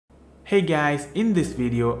Hey guys, in this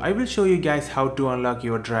video, I will show you guys how to unlock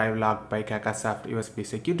your drive locked by Kakasoft USB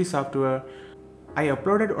security software. I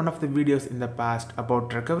uploaded one of the videos in the past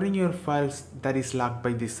about recovering your files that is locked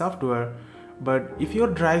by this software, but if your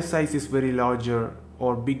drive size is very larger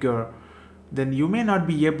or bigger, then you may not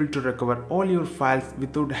be able to recover all your files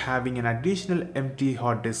without having an additional empty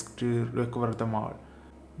hard disk to recover them all.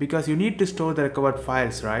 Because you need to store the recovered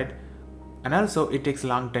files, right? And also it takes a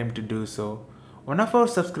long time to do so. One of our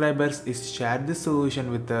subscribers is shared this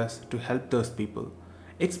solution with us to help those people.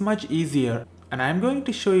 It's much easier and I'm going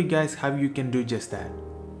to show you guys how you can do just that.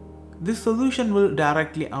 This solution will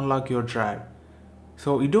directly unlock your drive,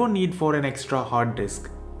 so you don't need for an extra hard disk.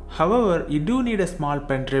 However, you do need a small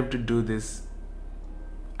pendrive to do this.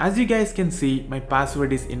 As you guys can see, my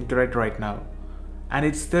password is incorrect right now and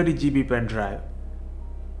it's 30 GB pendrive.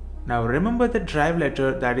 Now remember the drive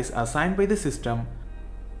letter that is assigned by the system.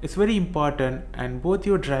 It's very important and both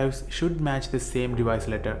your drives should match the same device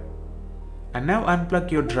letter. And now unplug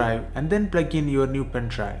your drive and then plug in your new pen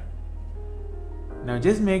drive. Now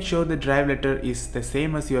just make sure the drive letter is the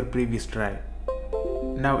same as your previous drive.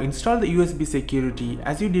 Now install the USB security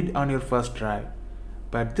as you did on your first drive.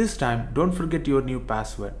 But this time don't forget your new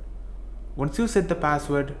password. Once you set the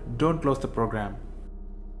password, don't close the program.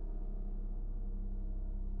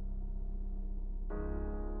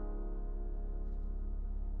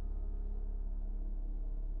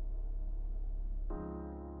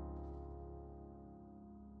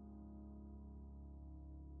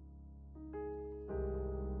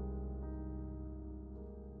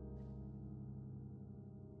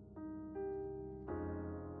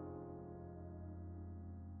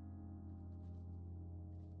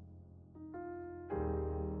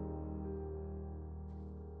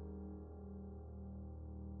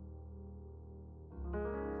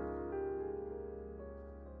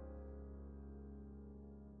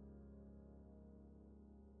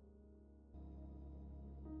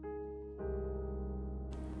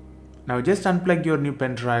 Now just unplug your new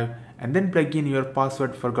pen drive and then plug in your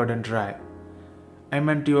password forgotten drive. I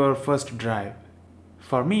meant your first drive.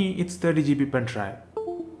 For me, it's 30 GB pen drive,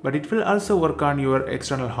 but it will also work on your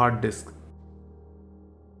external hard disk.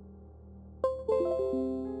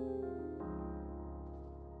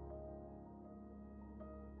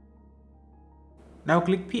 Now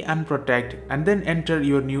click the unprotect and then enter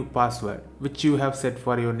your new password, which you have set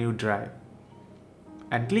for your new drive.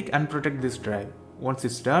 And click unprotect this drive. Once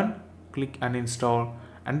it's done, click uninstall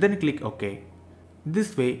and then click OK.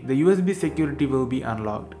 This way the USB security will be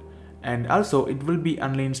unlocked and also it will be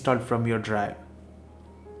uninstalled from your drive.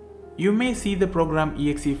 You may see the program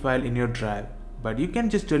exe file in your drive, but you can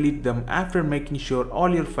just delete them after making sure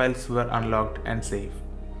all your files were unlocked and safe.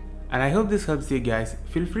 And I hope this helps you guys.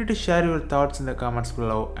 Feel free to share your thoughts in the comments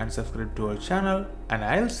below and subscribe to our channel, and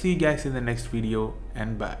I'll see you guys in the next video,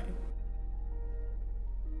 and bye.